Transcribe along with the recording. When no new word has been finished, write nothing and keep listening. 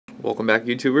Welcome back,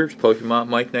 YouTubers. Pokemon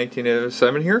Mike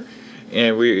 1907 here,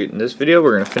 and in this video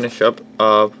we're going to finish up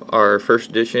our first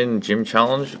edition Gym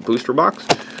Challenge booster box.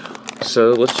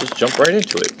 So let's just jump right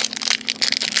into it.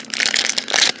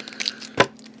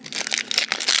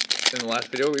 In the last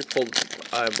video we pulled,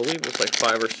 I believe it was like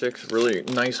 5 or 6 really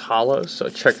nice hollows. So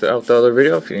check out the other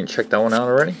video if you didn't check that one out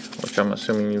already, which I'm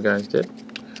assuming you guys did.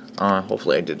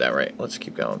 Hopefully I did that right. Let's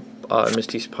keep going.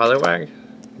 Misty's Poliwag,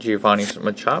 Giovanni's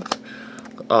Machop,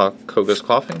 Koga's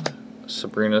Coughing,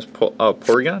 Sabrina's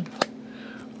Porygon,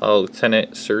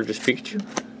 Lieutenant Surge's Pikachu,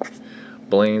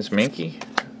 Blaine's Mankey,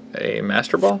 a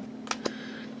Master Ball,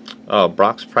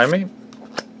 Brock's Primate,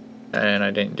 and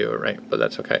I didn't do it right, but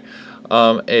that's okay.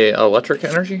 A Electric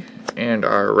Energy, and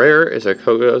our rare is a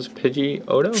Koga's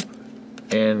Pidgeotto,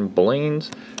 and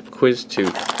Blaine's Quiz 2.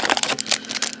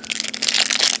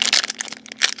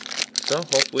 So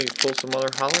hopefully pull some other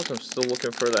hollows. I'm still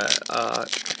looking for that.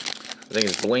 I think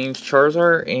it's Blaine's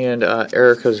Charizard and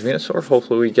Erica's Venusaur.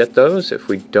 Hopefully we get those. If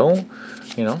we don't,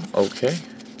 you know, okay.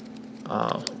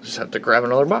 Just have to grab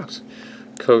another box.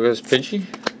 Koga's Pidgey,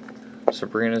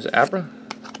 Sabrina's Abra,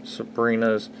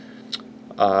 Sabrina's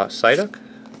Psyduck,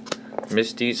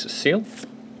 Misty's Seal,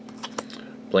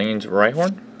 Blaine's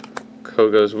Rhyhorn,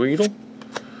 Koga's Weedle,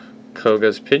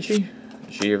 Koga's Pidgey,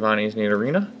 Giovanni's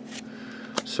Nidorina,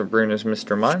 Sabrina's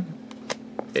Mr. Mime,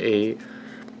 a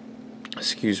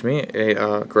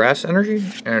Grass Energy,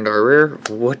 and our rare,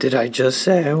 what did I just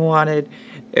say? I wanted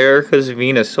Erica's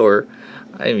Venusaur.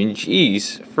 I mean,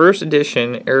 geez, first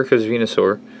edition Erica's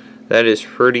Venusaur. That is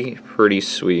pretty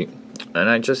sweet. And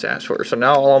I just asked for it. So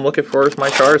now all I'm looking for is my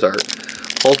Charizard.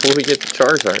 Hopefully we get the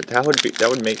Charizard. That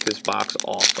would make this box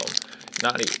awesome.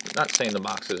 Not saying the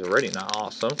box is already not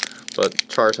awesome, but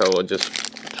Charizard will just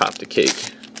top the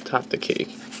cake. Top the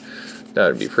cake. That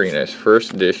would be pretty nice.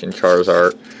 First edition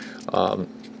Charizard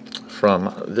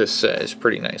from this set is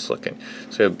pretty nice looking.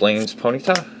 So we have Blaine's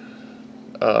Ponyta,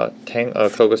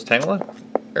 Koga's Tangela,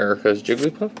 Erica's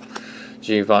Jigglypuff,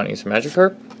 Giovanni's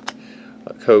Magikarp,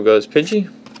 Koga's Pidgey,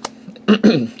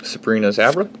 Sabrina's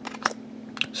Abra,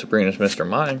 Sabrina's Mr.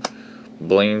 Mime,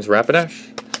 Blaine's Rapidash,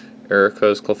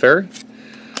 Erica's Clefairy,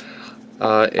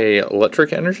 a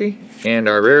Electric Energy, and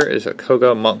our rare is a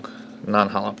Koga Monk,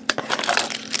 non-hollow.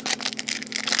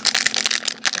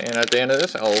 And at the end of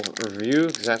this, I'll review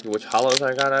exactly which hollows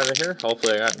I got out of here.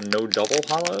 Hopefully I got no double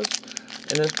hollows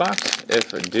in this box.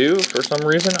 If I do, for some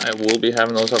reason, I will be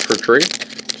having those up for trade.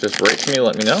 Just write to me,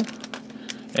 let me know.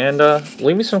 And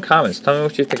leave me some comments. Tell me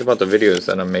what you think about the videos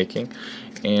that I'm making.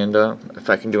 And if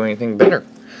I can do anything better.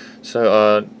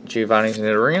 So, Giovanni's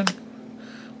Nidorina,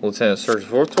 Lieutenant Surge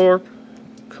Voltorb,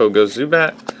 Koga's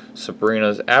Zubat,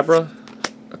 Sabrina's Abra,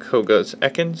 Koga's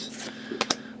Ekans,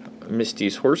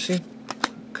 Misty's Horsey,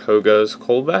 Koga's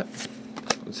Coldbat,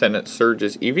 Lieutenant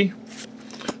Surge's Eevee,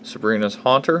 Sabrina's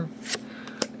Haunter,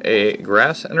 a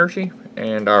Grass Energy,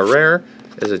 and our rare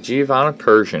is a Giovanna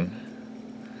Persian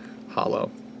hollow.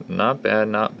 Not bad,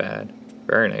 not bad.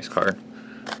 Very nice card.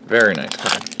 Very nice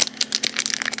card.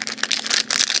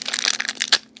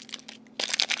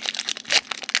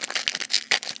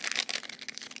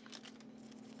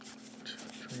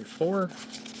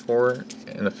 Four,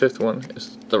 and the fifth one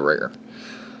is the rare.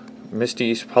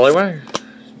 Misty's Poliwag,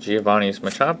 Giovanni's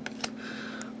Machop,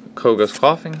 Koga's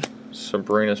Coughing,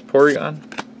 Sabrina's Porygon,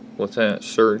 Lieutenant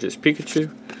Surge's Pikachu,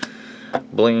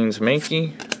 Blaine's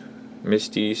Mankey,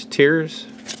 Misty's Tears,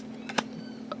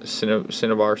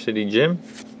 Cinnabar City Gym,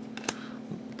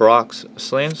 Brock's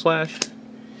Slam Slash,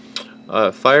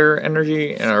 Fire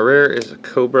Energy, and our rare is a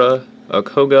Koga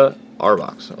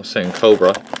Arbok. I was saying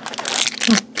Cobra.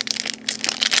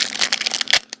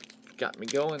 Got me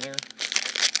going there.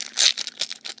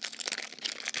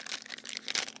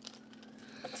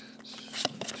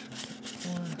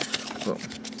 Boom.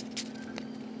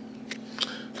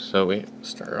 So we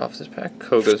start off this pack.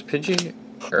 Koga's Pidgey,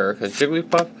 Erica's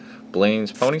Jigglypuff,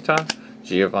 Blaine's Ponyta,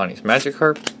 Giovanni's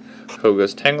Magikarp,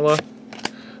 Koga's Tangela,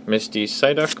 Misty's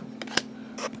Psyduck,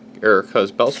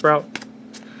 Erica's Bellsprout,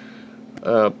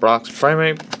 Brock's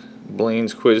Primate,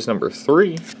 Blaine's Quiz number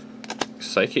 3,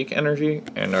 Psychic Energy,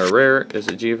 and our rare is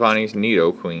a Giovanni's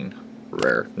Nidoqueen.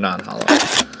 Rare, non-hollow.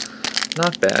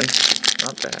 Not bad.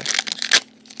 Not bad.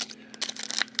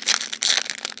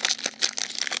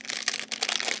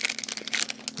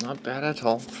 Not bad at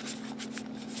all.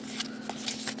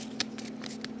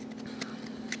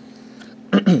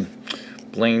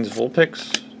 Blaine's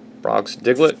Vulpix, Brock's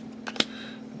Diglett,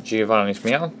 Giovanni's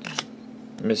Meowth,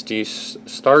 Misty's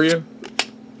Staryu,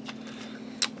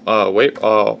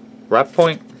 Wrap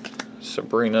Point,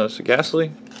 Sabrina's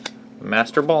Ghastly,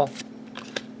 Master Ball,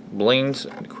 Blaine's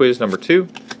Quiz number 2,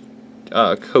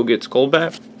 Koga's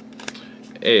Golbat,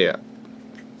 a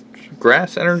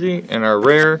Grass Energy, and our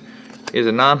rare is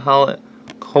a non-holo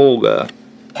Koga.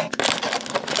 Not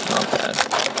bad.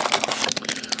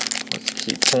 Let's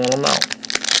keep pulling them out.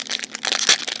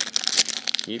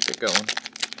 Keep it going.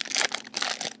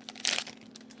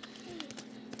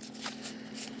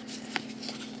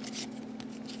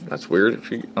 That's weird.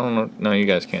 If you, I don't know. No, you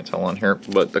guys can't tell on here,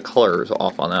 but the color is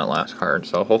off on that last card.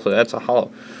 So hopefully that's a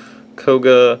holo.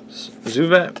 Koga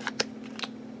Zubat,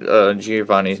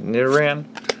 Giovanni Nidoran,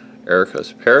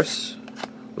 Erika's Paris,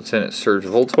 Lieutenant Surge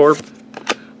Voltorb,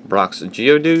 Brock's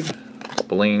Geodude,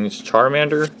 Blaine's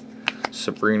Charmander,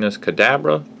 Sabrina's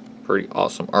Kadabra. Pretty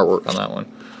awesome artwork on that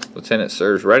one. Lieutenant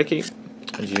Surge Raticate,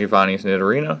 Giovanni's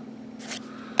Nidorina,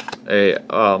 a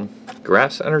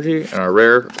Grass Energy, and a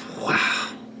rare. Wow.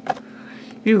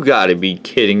 You gotta be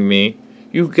kidding me.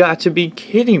 You got to be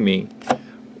kidding me.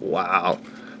 Wow.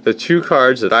 The two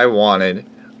cards that I wanted,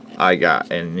 I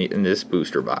got in this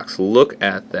booster box. Look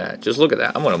at that. Just look at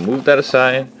that. I'm going to move that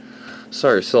aside.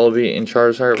 Sorry, Celebi and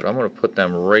Charizard, but I'm going to put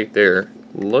them right there.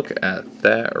 Look at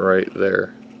that right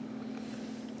there.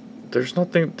 There's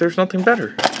nothing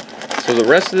better. So the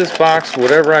rest of this box,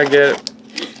 whatever I get,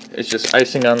 it's just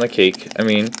icing on the cake. I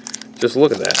mean, just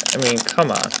look at that. I mean,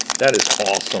 come on. That is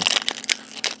awesome.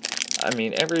 I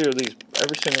mean, every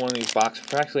single one of these boxes,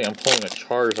 practically I'm pulling a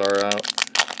Charizard out.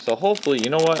 So hopefully,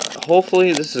 you know what?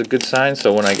 Hopefully this is a good sign.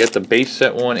 So when I get the base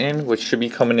set one in, which should be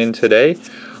coming in today,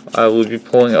 I will be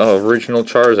pulling an original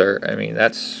Charizard. I mean,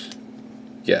 that's,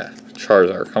 yeah,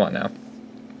 Charizard. Come on now.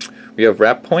 We have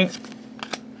Wrap Point,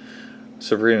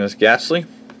 Sabrina's Ghastly,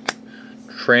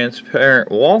 Transparent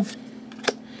Wall,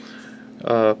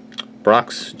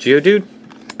 Brock's Geodude,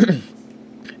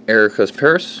 Erika's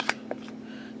Paris,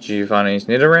 Giovanni's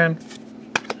Nidoran,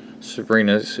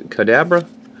 Sabrina's Kadabra,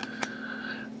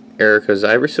 Erika's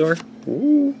Ivysaur,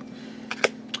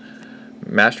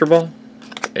 Master Ball,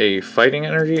 a Fighting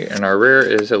Energy, and our rare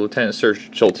is a Lieutenant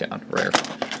Surge Jolteon rare.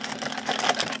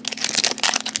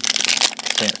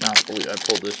 Can't not believe I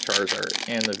pulled this Charizard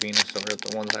and the Venusaur,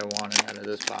 the ones I wanted out of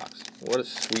this box. What a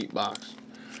sweet box.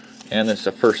 And it's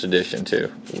the first edition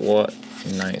too. What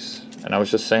nice. And I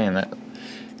was just saying that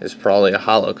it's probably a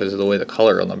holo because of the way the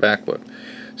color on the back looked.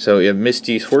 So you have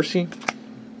Misty's Horsey,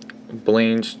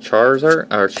 Blaine's Charizard,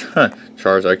 or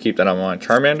Charizard, keep that on mind,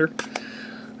 Charmander,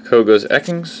 Koga's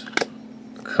Ekans,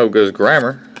 Koga's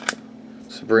Grammar,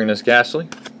 Sabrina's Ghastly,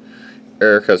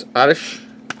 Erika's Oddish,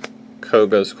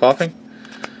 Koga's Coughing,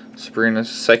 Sabrina's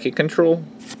Psychic Control,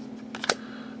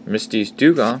 Misty's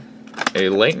Dewgong, a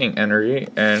Lightning Energy,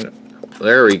 and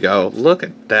there we go. Look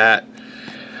at that.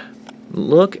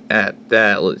 Look at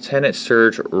that. Lieutenant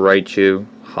Surge Raichu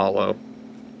holo.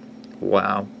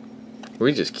 Wow.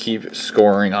 We just keep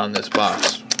scoring on this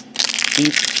box.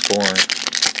 Keep scoring.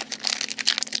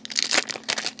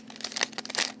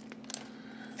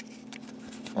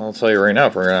 I'll tell you right now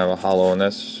if we're going to have a holo in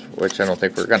this, which I don't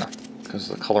think we're going to, because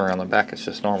the color on the back is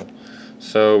just normal.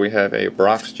 So we have a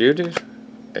Brock's Geodude,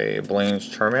 a Blaine's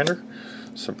Charmander,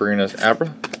 Sabrina's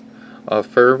Abra, a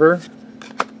Fervor,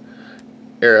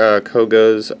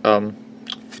 Koga's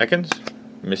Ekans,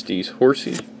 Misty's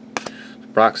Horsey,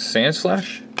 Brock's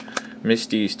Sandslash,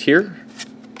 Misty's Tear,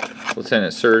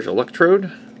 Lieutenant Surge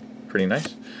Electrode, pretty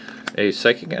nice, a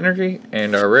Psychic Energy,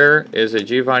 and our rare is a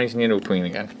Giovanni's Nidoqueen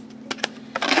again.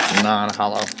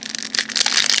 Non-holo.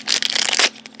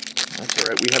 That's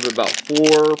alright, we have about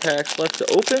 4 packs left to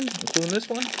open, including this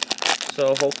one.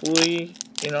 So hopefully,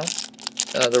 you know,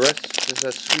 the rest is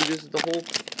as sweet as the whole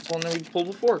one that we pulled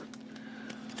before.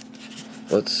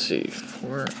 Let's see,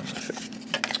 4 on the 5th.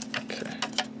 Okay.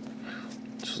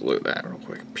 Just look at that real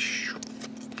quick.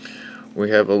 We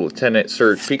have a Lieutenant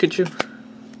Surge Pikachu,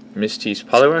 Misty's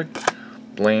Poliwag,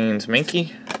 Blaine's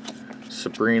Mankey,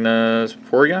 Sabrina's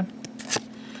Porygon,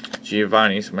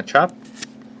 Giovanni's Machop,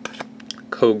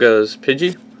 Koga's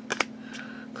Pidgey,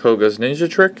 Koga's Ninja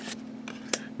Trick,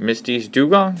 Misty's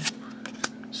Dewgong,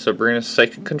 Sabrina's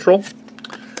Psychic Control,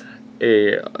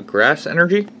 a Grass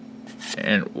Energy,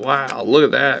 and wow, look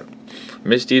at that,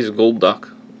 Misty's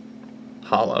Golduck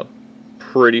holo.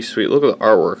 Pretty sweet. Look at the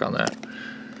artwork on that.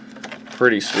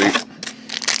 Pretty sweet.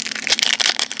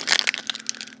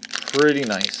 Pretty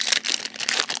nice.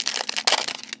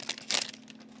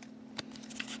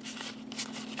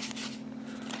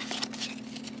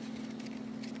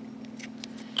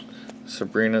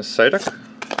 Sabrina's Psyduck,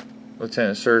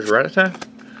 Lieutenant Surge Rattata,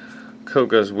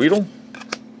 Koga's Weedle,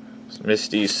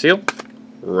 Misty's Seal,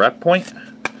 Wrap Point,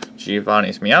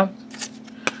 Giovanni's Meowth,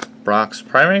 Brock's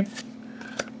Primeape,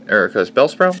 Erika's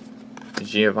Bellsprout,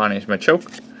 Giovanni's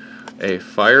Machoke, a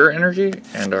fire energy,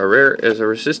 and our rare is a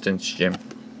resistance gem.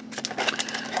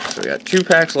 So we got 2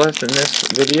 packs left in this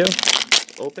video.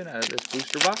 Let's open out of this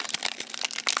booster box.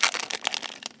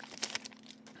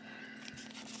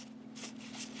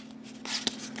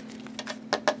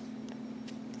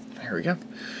 Here we go.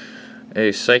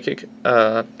 A psychic,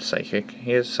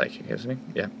 he is psychic, isn't he?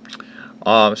 Yeah.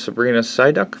 Sabrina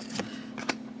Psyduck,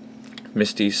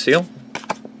 Misty Seal,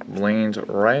 Blaine's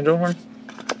Rhydorn,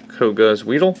 Koga's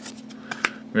Weedle,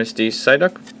 Misty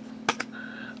Psyduck,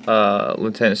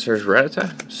 Lieutenant Surge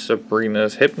Rattata,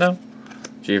 Sabrina's Hypno,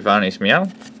 Giovanni's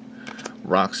Meow,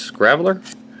 Rock's Graveler,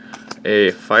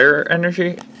 a Fire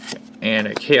Energy, and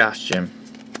a Chaos Gem.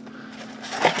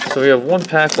 So we have 1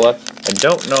 pack left. I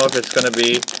don't know if it's going to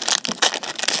be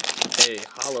a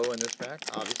holo in this pack,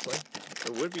 obviously.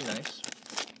 It would be nice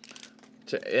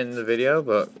to end the video,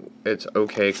 but it's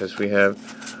okay because we have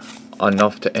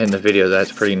enough to end the video.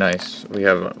 That's pretty nice. We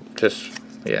have just,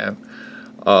 yeah.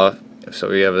 So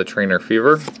we have the Trainer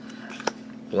Fever,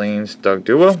 Blaine's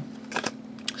Dugduo,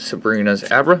 Sabrina's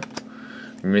Abra,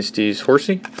 Misty's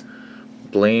Horsey,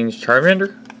 Blaine's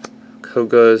Charmander,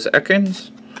 Koga's Ekans,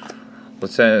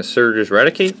 Lieutenant Surge's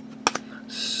Raticate,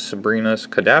 Sabrina's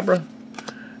Kadabra,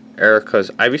 Erica's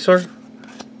Ivysaur,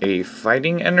 a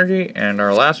Fighting Energy, and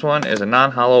our last one is a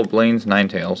non-holo Blaine's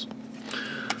Ninetales.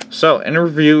 So, in a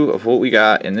review of what we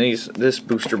got in this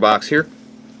booster box here,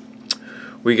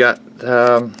 we got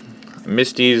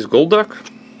Misty's Golduck,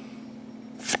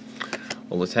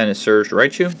 a Lieutenant Surge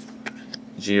Raichu,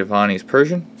 Giovanni's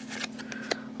Persian,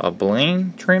 a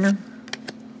Blaine Trainer,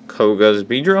 Koga's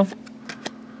Beedrill,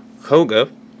 Koga,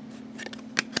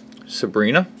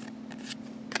 Sabrina,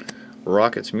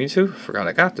 Rocket's Mewtwo, forgot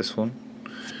I got this one,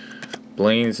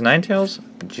 Blaine's Ninetales,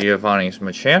 Giovanni's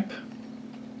Machamp.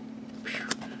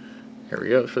 Here we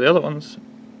go for the other ones.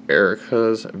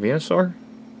 Erica's Venusaur,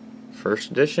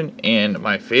 first edition, and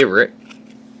my favorite,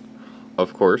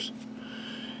 of course,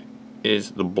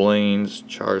 is the Blaine's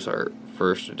Charizard,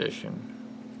 first edition,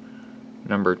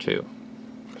 number 2.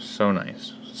 So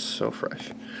nice, so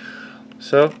fresh.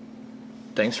 So,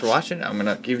 thanks for watching. I'm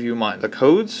gonna give you the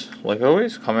codes, like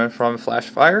always, coming from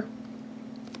Flashfire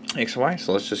XY.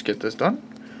 So let's just get this done.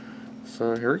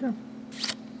 So here we go.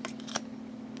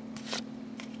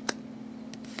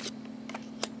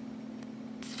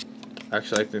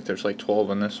 Actually, I think there's like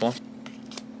 12 in this one.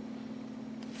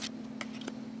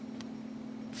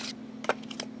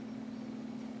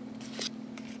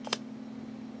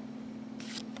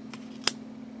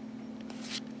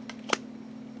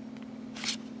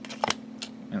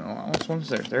 And the last one's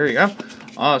there. There you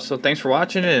go. So thanks for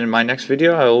watching. And in my next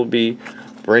video, I will be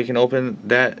breaking open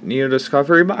that Neo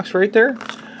Discovery box right there.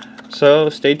 So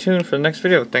stay tuned for the next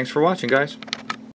video. Thanks for watching, guys.